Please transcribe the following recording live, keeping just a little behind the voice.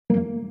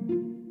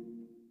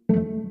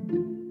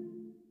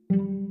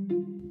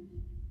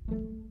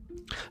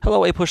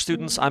Hello, A-Push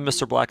students. I'm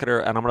Mr. Blacketer,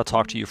 and I'm going to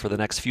talk to you for the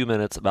next few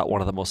minutes about one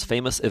of the most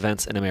famous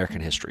events in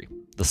American history,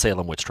 the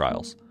Salem witch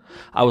trials.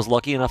 I was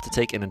lucky enough to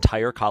take an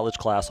entire college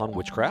class on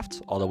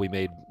witchcraft, although we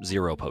made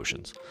 0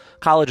 potions.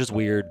 College is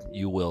weird.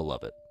 You will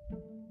love it.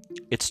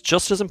 It's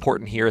just as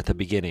important here at the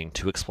beginning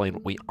to explain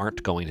what we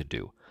aren't going to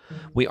do.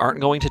 We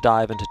aren't going to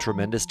dive into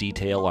tremendous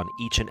detail on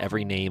each and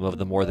every name of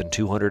the more than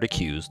 200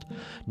 accused,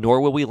 nor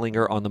will we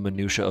linger on the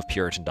minutiae of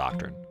Puritan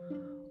doctrine.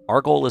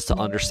 Our goal is to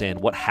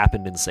understand what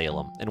happened in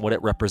Salem and what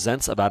it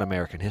represents about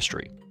American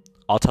history.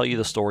 I'll tell you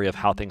the story of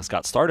how things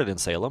got started in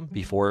Salem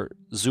before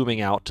zooming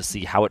out to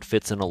see how it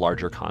fits in a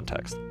larger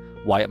context,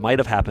 why it might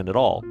have happened at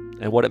all,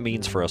 and what it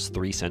means for us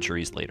 3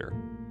 centuries later.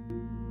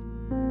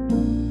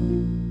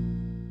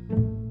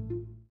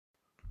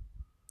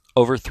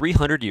 Over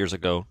 300 years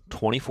ago,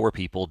 24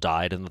 people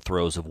died in the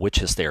throes of witch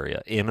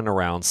hysteria in and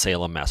around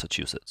Salem,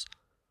 Massachusetts.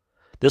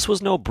 This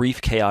was no brief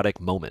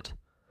chaotic moment.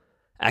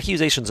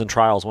 Accusations and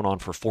trials went on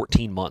for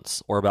 14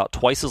 months, or about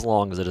twice as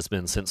long as it has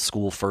been since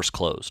school first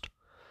closed.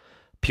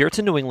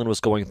 Puritan New England was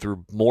going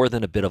through more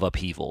than a bit of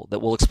upheaval that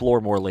we'll explore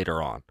more later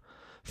on.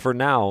 For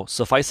now,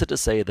 suffice it to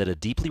say that a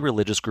deeply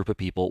religious group of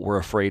people were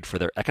afraid for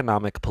their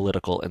economic,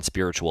 political, and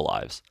spiritual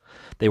lives.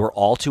 They were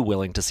all too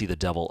willing to see the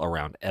devil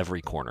around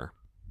every corner.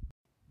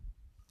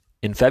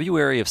 In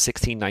February of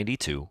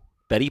 1692,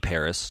 Betty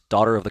Parris,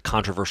 daughter of the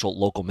controversial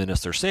local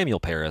minister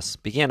Samuel Parris,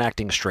 began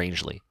acting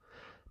strangely.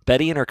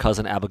 Betty and her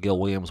cousin Abigail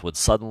Williams would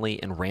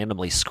suddenly and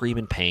randomly scream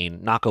in pain,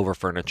 knock over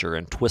furniture,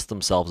 and twist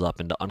themselves up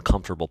into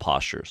uncomfortable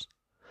postures.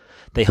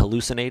 They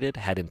hallucinated,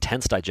 had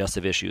intense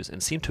digestive issues,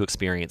 and seemed to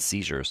experience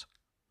seizures.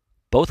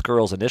 Both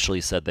girls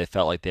initially said they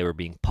felt like they were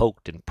being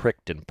poked and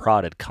pricked and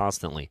prodded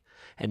constantly,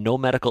 and no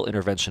medical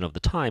intervention of the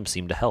time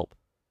seemed to help.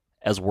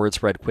 As word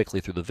spread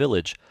quickly through the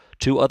village,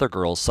 2 other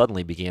girls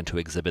suddenly began to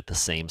exhibit the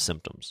same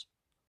symptoms.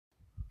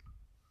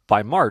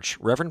 By March,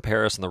 Reverend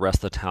Parris and the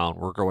rest of the town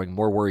were growing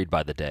more worried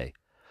by the day.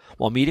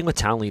 While meeting with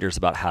town leaders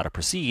about how to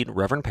proceed,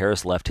 Reverend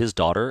Parris left his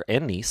daughter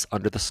and niece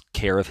under the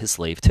care of his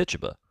slave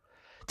Tituba.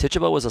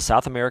 Tituba was a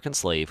South American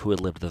slave who had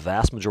lived the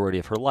vast majority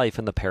of her life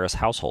in the Parris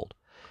household.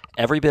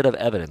 Every bit of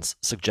evidence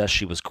suggests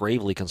she was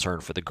gravely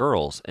concerned for the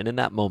girls, and in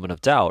that moment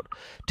of doubt,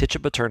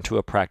 Tituba turned to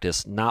a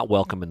practice not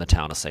welcome in the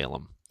town of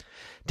Salem.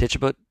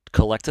 Tituba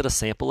collected a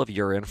sample of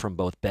urine from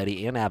both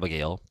Betty and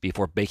Abigail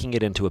before baking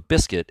it into a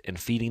biscuit and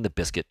feeding the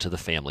biscuit to the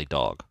family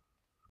dog.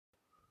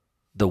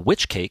 The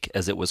witch cake,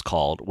 as it was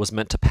called, was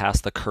meant to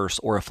pass the curse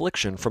or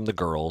affliction from the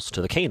girls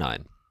to the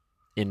canine.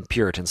 In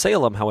Puritan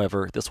Salem,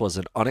 however, this was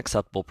an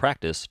unacceptable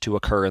practice to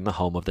occur in the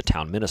home of the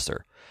town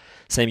minister.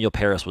 Samuel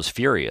Parris was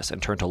furious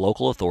and turned to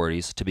local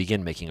authorities to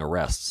begin making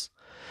arrests.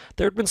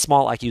 There had been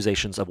small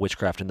accusations of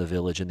witchcraft in the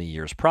village in the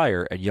years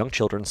prior, and young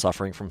children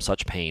suffering from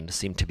such pain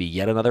seemed to be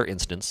yet another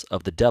instance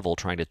of the devil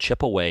trying to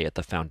chip away at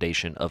the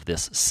foundation of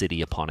this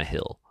city upon a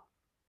hill.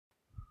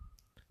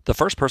 The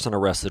first person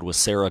arrested was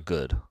Sarah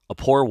Good, a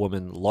poor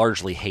woman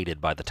largely hated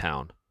by the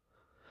town.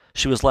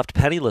 She was left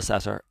penniless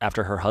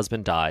after her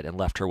husband died and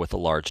left her with a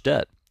large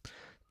debt.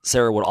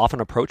 Sarah would often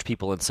approach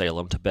people in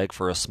Salem to beg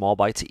for a small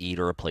bite to eat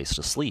or a place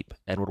to sleep,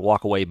 and would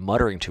walk away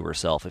muttering to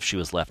herself if she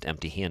was left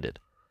empty-handed.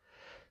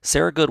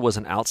 Sarah Good was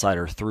an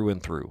outsider through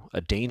and through, a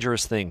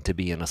dangerous thing to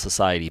be in a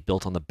society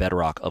built on the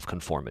bedrock of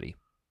conformity.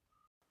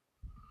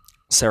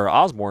 Sarah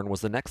Osborne was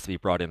the next to be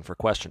brought in for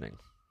questioning.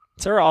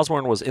 Sarah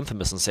Osborne was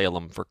infamous in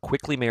Salem for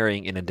quickly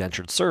marrying an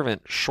indentured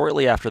servant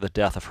shortly after the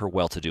death of her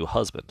well-to-do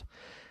husband.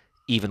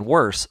 Even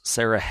worse,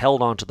 Sarah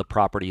held on to the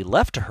property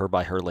left to her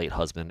by her late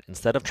husband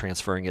instead of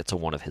transferring it to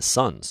one of his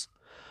sons.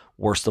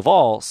 Worst of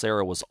all,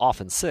 Sarah was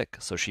often sick,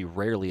 so she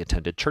rarely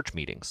attended church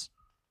meetings.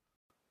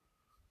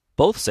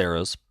 Both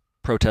Sarahs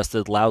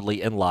protested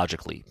loudly and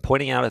logically,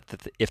 pointing out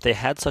that if they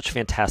had such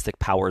fantastic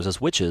powers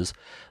as witches,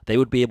 they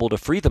would be able to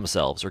free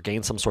themselves or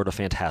gain some sort of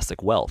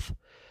fantastic wealth.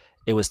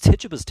 It was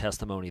Tituba's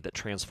testimony that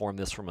transformed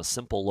this from a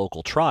simple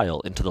local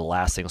trial into the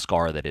lasting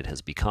scar that it has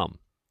become.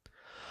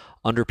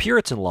 Under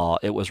Puritan law,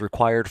 it was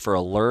required for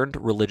a learned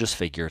religious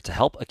figure to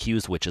help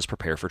accused witches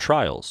prepare for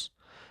trials.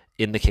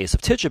 In the case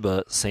of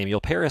Tituba,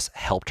 Samuel Parris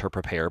helped her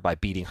prepare by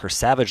beating her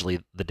savagely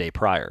the day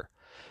prior.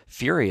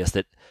 Furious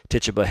that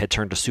Tituba had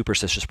turned to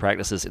superstitious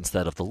practices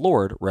instead of the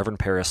Lord, Reverend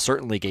Parris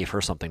certainly gave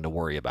her something to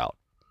worry about.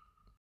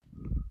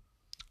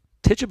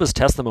 Tituba's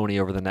testimony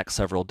over the next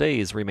several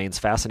days remains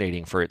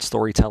fascinating for its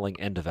storytelling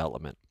and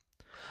development.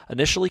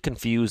 Initially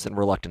confused and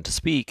reluctant to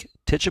speak,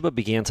 Tituba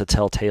began to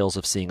tell tales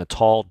of seeing a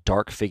tall,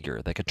 dark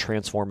figure that could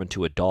transform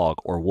into a dog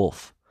or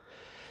wolf.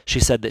 She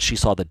said that she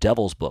saw the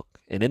Devil's Book,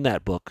 and in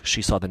that book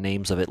she saw the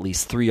names of at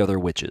least 3 other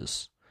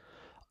witches.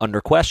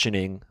 Under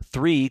questioning,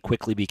 3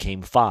 quickly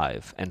became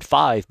 5, and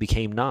 5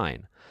 became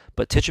 9,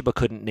 but Tituba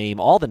couldn't name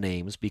all the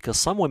names because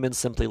some women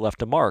simply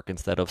left a mark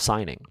instead of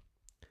signing.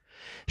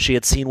 She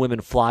had seen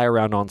women fly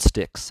around on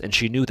sticks, and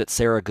she knew that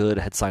Sarah Good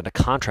had signed a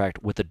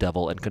contract with the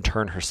devil and could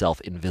turn herself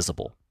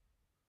invisible.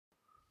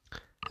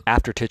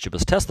 After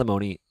Tituba's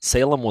testimony,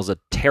 Salem was a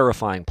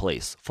terrifying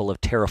place, full of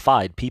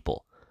terrified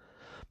people.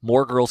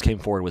 More girls came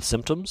forward with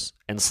symptoms,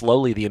 and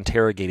slowly the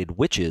interrogated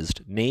witches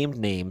named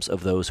names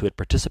of those who had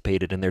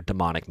participated in their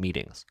demonic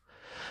meetings.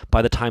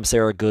 By the time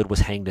Sarah Good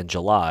was hanged in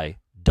July,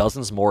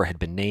 dozens more had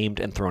been named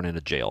and thrown into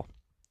jail.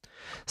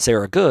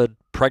 Sarah Good,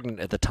 pregnant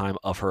at the time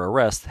of her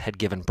arrest, had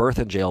given birth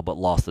in jail but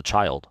lost the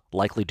child,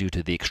 likely due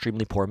to the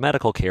extremely poor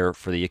medical care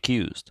for the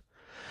accused.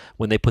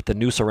 When they put the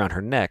noose around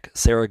her neck,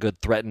 Sarah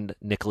Good threatened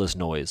Nicholas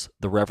Noyes,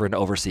 the reverend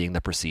overseeing the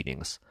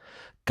proceedings.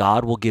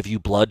 "God will give you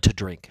blood to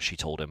drink," she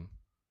told him.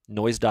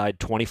 Noyes died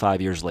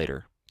 25 years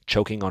later,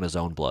 choking on his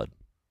own blood.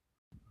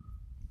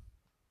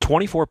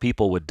 24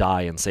 people would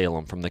die in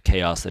Salem from the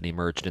chaos that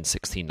emerged in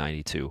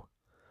 1692.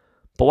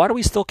 But why do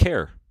we still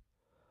care?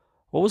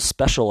 What was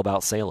special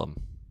about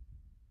Salem?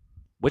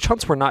 Witch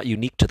hunts were not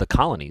unique to the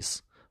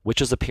colonies.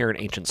 Witches appear in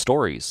ancient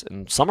stories,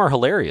 and some are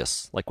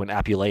hilarious, like when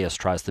Apuleius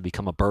tries to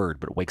become a bird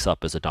but wakes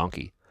up as a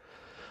donkey.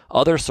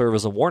 Others serve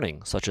as a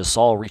warning, such as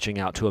Saul reaching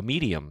out to a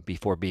medium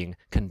before being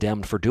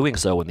condemned for doing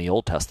so in the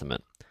Old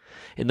Testament.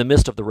 In the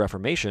midst of the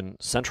Reformation,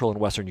 Central and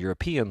Western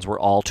Europeans were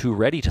all too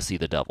ready to see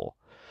the devil.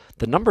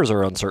 The numbers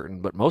are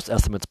uncertain, but most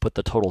estimates put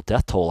the total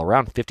death toll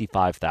around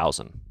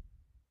 55,000.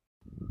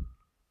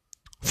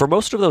 For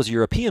most of those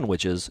European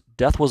witches,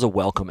 death was a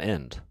welcome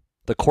end.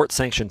 The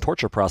court-sanctioned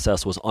torture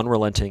process was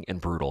unrelenting and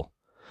brutal.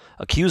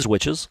 Accused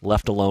witches,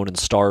 left alone and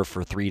starved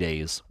for 3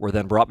 days, were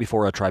then brought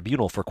before a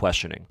tribunal for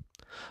questioning.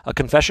 A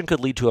confession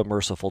could lead to a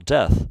merciful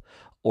death,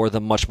 or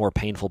the much more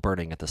painful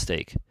burning at the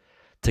stake.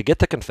 To get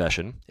the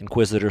confession,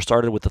 inquisitors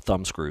started with the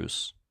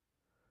thumbscrews.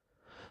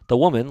 The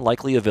woman,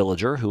 likely a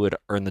villager who had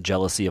earned the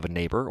jealousy of a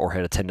neighbor or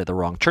had attended the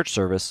wrong church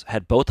service,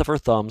 had both of her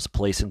thumbs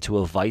placed into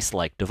a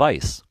vice-like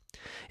device.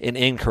 An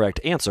incorrect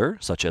answer,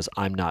 such as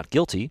 "I'm not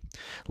guilty,"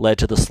 led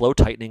to the slow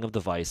tightening of the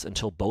vice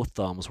until both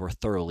thumbs were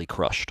thoroughly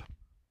crushed.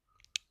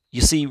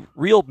 You see,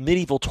 real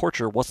medieval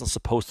torture wasn't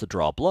supposed to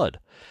draw blood.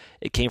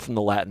 It came from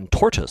the Latin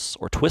tortus,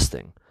 or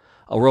twisting.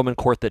 A Roman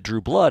court that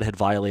drew blood had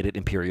violated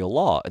imperial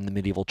law, and the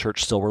medieval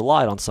church still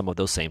relied on some of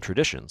those same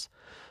traditions.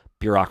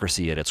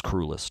 Bureaucracy at its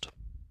cruelest.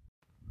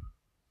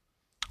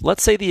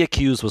 Let's say the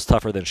accused was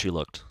tougher than she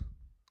looked.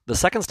 The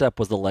second step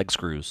was the leg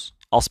screws.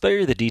 I'll spare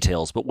you the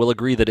details, but we'll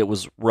agree that it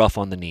was rough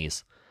on the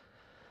knees.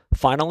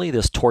 Finally,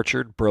 this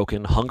tortured,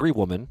 broken, hungry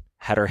woman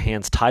had her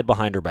hands tied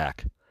behind her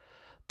back.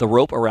 The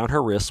rope around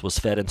her wrists was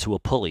fed into a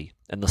pulley,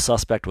 and the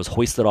suspect was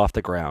hoisted off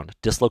the ground,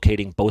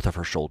 dislocating both of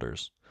her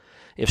shoulders.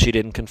 If she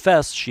didn't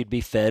confess, she'd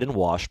be fed and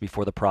washed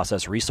before the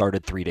process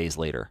restarted 3 days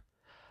later.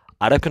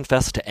 I'd have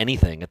confessed to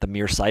anything at the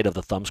mere sight of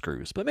the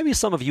thumbscrews, but maybe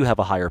some of you have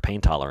a higher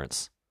pain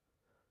tolerance.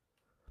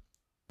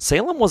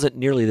 Salem wasn't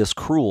nearly this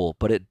cruel,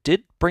 but it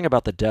did bring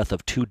about the death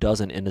of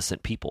 24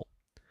 innocent people.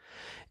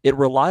 It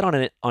relied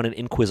on an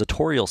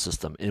inquisitorial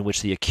system in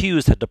which the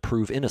accused had to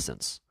prove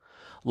innocence.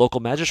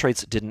 Local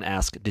magistrates didn't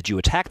ask, "Did you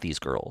attack these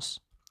girls?"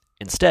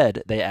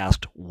 Instead, they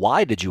asked,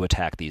 "Why did you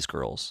attack these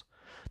girls?"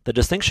 The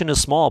distinction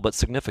is small but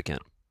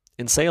significant.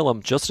 In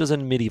Salem, just as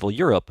in medieval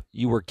Europe,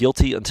 you were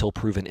guilty until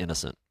proven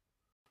innocent.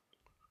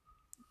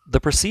 The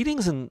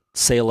proceedings in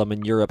Salem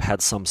and Europe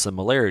had some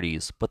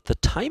similarities, but the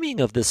timing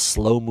of this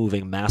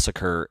slow-moving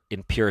massacre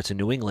in Puritan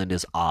New England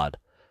is odd.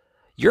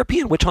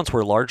 European witch hunts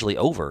were largely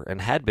over,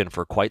 and had been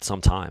for quite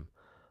some time.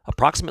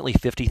 Approximately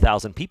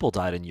 50,000 people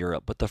died in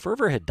Europe, but the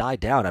fervor had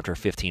died down after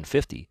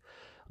 1550.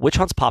 Witch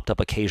hunts popped up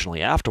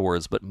occasionally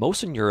afterwards, but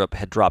most in Europe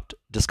had dropped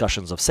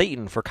discussions of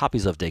Satan for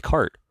copies of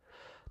Descartes.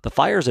 The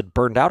fires had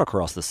burned out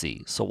across the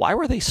sea, so why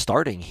were they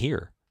starting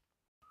here?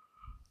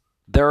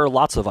 There are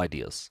lots of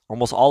ideas,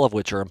 almost all of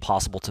which are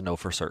impossible to know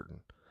for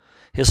certain.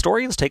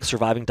 Historians take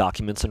surviving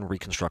documents and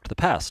reconstruct the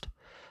past.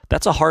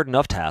 That's a hard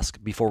enough task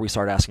before we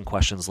start asking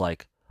questions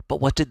like,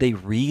 but what did they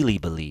really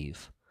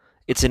believe?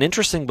 It's an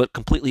interesting but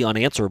completely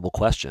unanswerable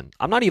question.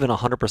 I'm not even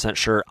 100%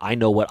 sure I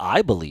know what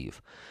I believe.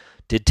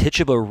 Did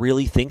Tituba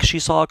really think she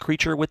saw a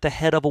creature with the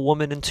head of a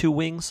woman and 2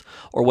 wings?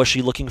 Or was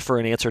she looking for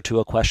an answer to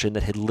a question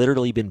that had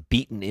literally been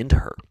beaten into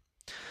her?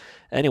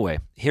 Anyway,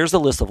 here's the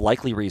list of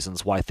likely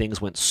reasons why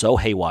things went so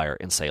haywire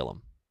in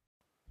Salem.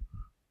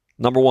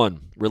 Number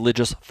 1,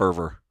 religious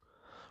fervor.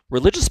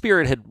 Religious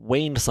spirit had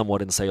waned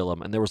somewhat in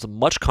Salem, and there was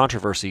much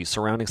controversy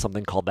surrounding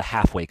something called the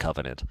Halfway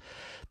Covenant.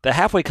 The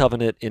Halfway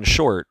Covenant, in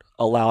short,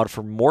 allowed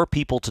for more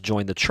people to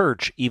join the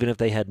church even if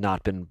they had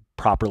not been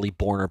properly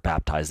born or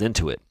baptized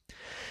into it.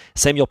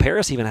 Samuel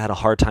Parris even had a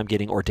hard time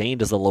getting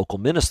ordained as a local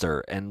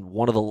minister, and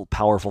one of the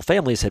powerful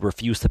families had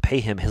refused to pay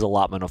him his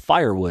allotment of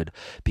firewood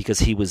because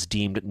he was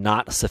deemed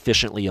not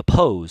sufficiently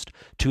opposed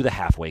to the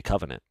Halfway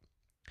Covenant.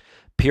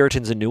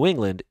 Puritans in New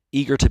England,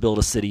 eager to build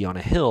a city on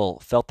a hill,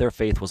 felt their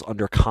faith was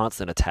under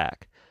constant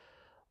attack.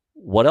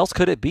 What else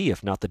could it be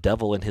if not the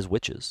devil and his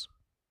witches?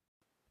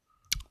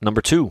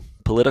 Number 2,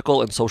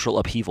 political and social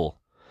upheaval.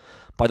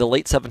 By the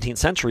late 17th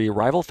century,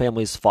 rival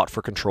families fought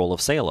for control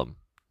of Salem.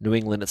 New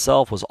England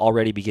itself was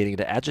already beginning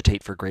to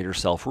agitate for greater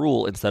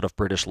self-rule instead of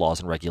British laws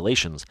and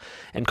regulations,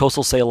 and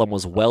coastal Salem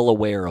was well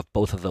aware of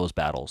both of those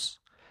battles.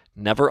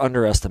 Never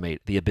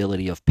underestimate the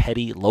ability of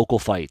petty local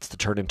fights to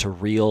turn into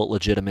real,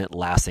 legitimate,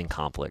 lasting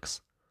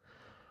conflicts.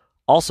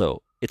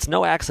 Also, It's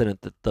no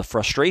accident that the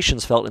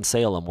frustrations felt in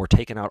Salem were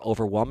taken out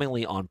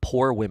overwhelmingly on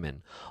poor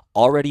women,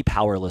 already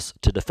powerless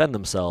to defend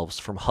themselves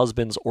from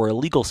husbands or a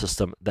legal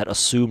system that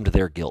assumed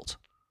their guilt.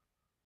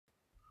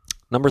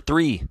 Number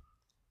 3,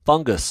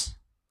 fungus.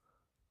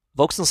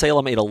 Folks in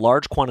Salem ate a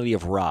large quantity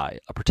of rye,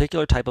 a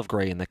particular type of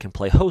grain that can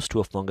play host to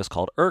a fungus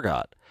called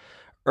ergot.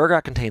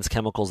 Ergot contains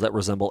chemicals that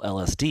resemble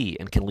LSD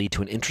and can lead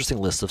to an interesting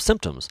list of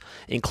symptoms,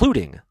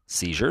 including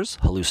seizures,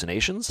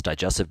 hallucinations,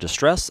 digestive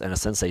distress, and a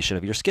sensation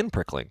of your skin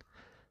prickling.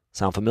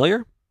 Sound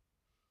familiar?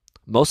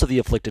 Most of the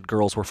afflicted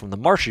girls were from the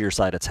marshier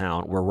side of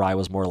town, where rye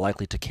was more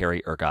likely to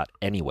carry ergot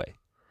anyway.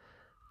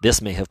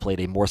 This may have played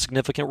a more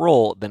significant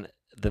role than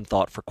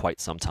thought for quite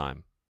some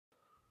time.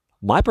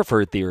 My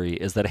preferred theory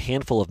is that a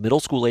handful of middle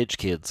school-aged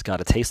kids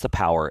got a taste of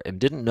power and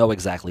didn't know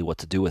exactly what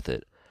to do with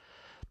it.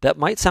 That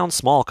might sound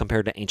small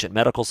compared to ancient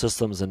medical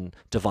systems and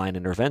divine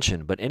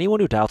intervention, but anyone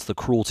who doubts the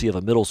cruelty of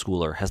a middle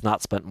schooler has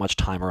not spent much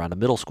time around a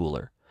middle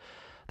schooler.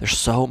 They're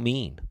so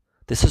mean.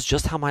 This is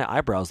just how my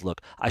eyebrows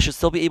look. I should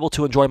still be able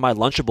to enjoy my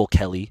Lunchable,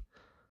 Kelly.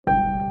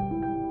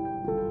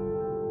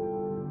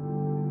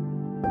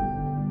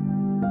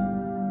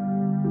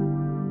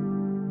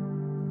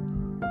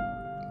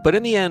 But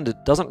in the end,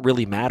 it doesn't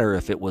really matter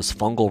if it was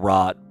fungal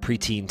rot,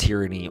 preteen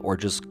tyranny, or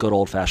just good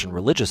old-fashioned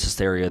religious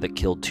hysteria that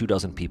killed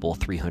 24 people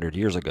 300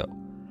 years ago.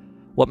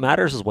 What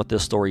matters is what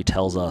this story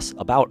tells us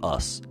about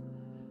us.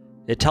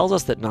 It tells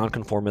us that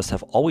nonconformists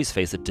have always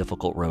faced a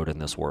difficult road in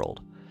this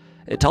world.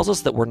 It tells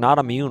us that we're not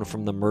immune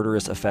from the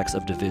murderous effects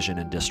of division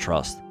and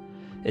distrust.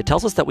 It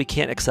tells us that we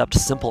can't accept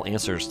simple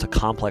answers to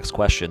complex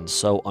questions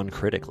so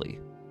uncritically.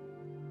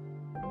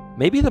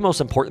 Maybe the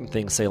most important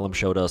thing Salem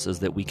showed us is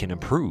that we can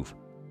improve.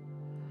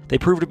 They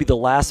proved to be the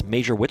last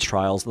major witch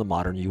trials in the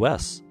modern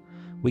U.S.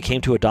 We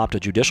came to adopt a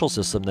judicial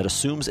system that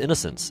assumes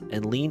innocence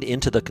and leaned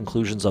into the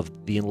conclusions of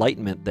the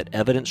Enlightenment that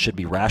evidence should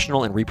be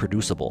rational and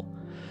reproducible,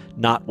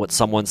 not what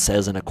someone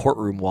says in a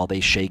courtroom while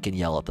they shake and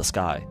yell at the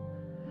sky.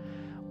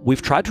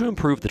 We've tried to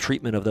improve the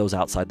treatment of those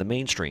outside the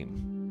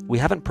mainstream. We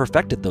haven't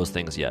perfected those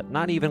things yet,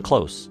 not even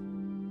close.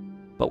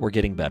 But we're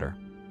getting better.